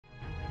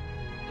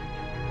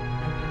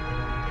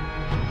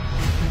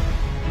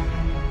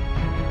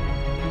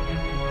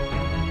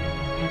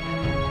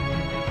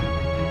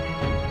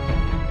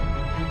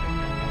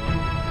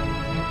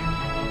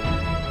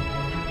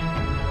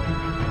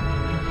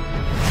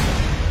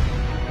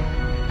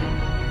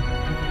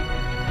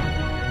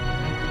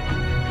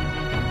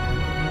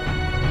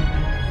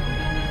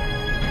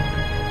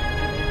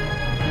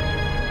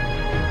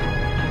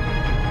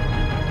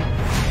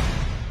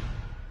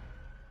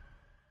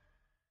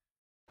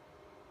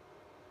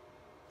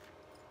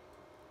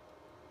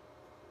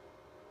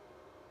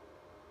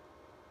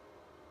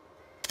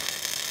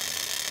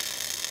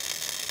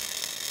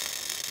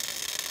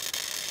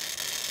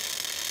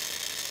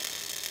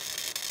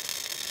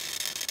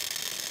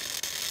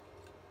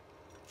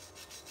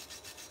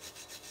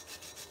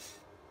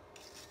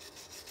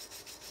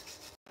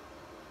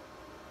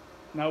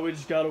Now we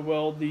just gotta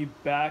weld the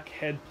back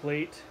head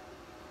plate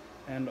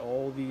and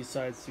all these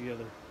sides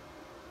together.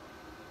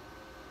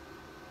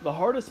 The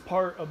hardest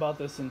part about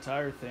this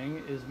entire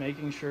thing is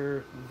making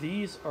sure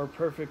these are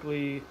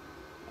perfectly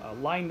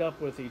lined up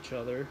with each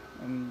other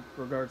in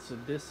regards to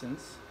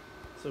distance.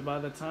 So by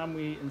the time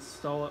we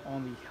install it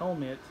on the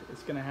helmet,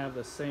 it's going to have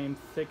the same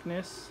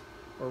thickness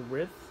or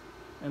width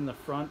in the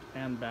front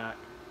and back.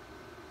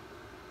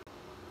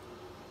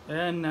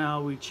 And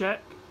now we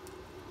check.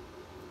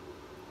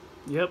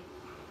 Yep.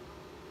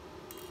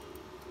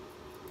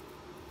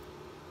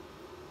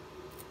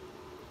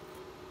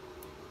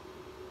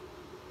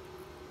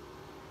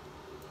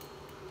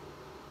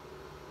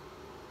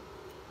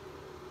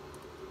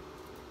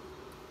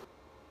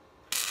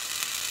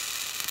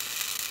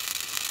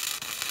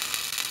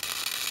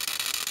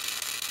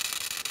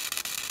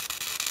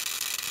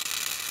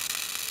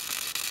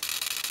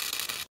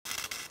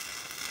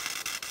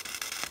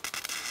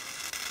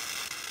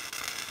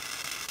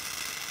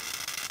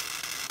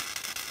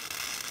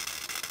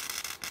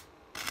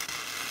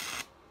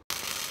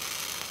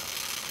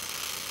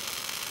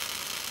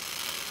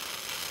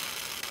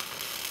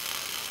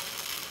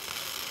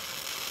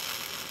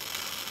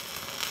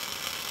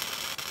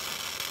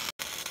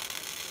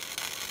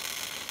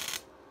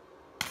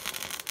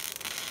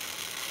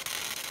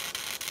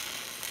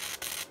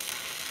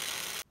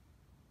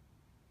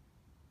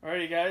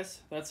 Alrighty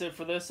guys, that's it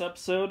for this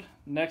episode.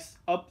 Next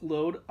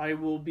upload, I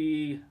will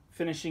be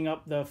finishing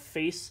up the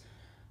face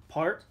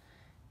part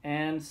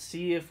and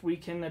see if we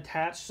can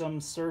attach some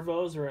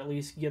servos or at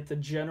least get the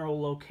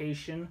general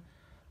location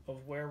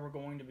of where we're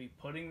going to be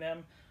putting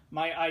them.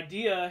 My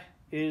idea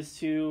is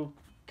to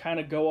kind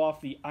of go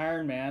off the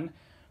Iron Man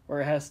where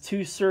it has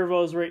two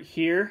servos right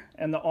here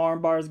and the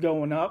arm bars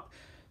going up,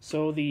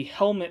 so the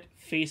helmet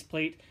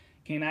faceplate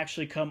can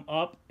actually come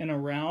up and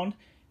around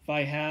if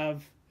I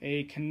have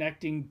a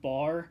connecting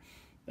bar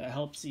that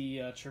helps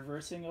the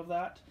traversing of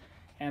that.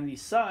 And the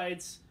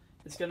sides,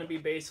 it's going to be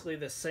basically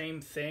the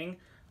same thing.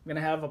 I'm going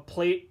to have a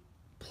plate,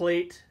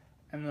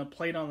 and the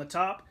plate on the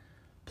top.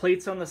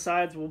 Plates on the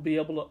sides will be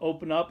able to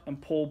open up and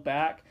pull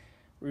back,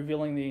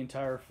 revealing the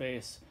entire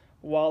face.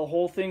 While the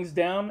whole thing's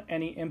down,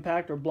 any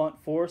impact or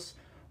blunt force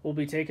will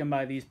be taken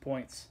by these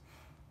points.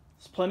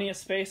 There's plenty of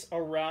space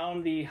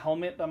around the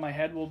helmet that my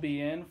head will be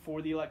in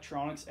for the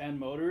electronics and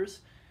motors,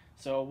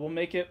 so we'll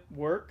make it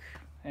work.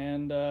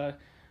 And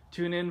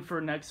tune in for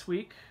next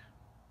week,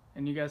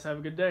 and you guys have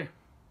a good day.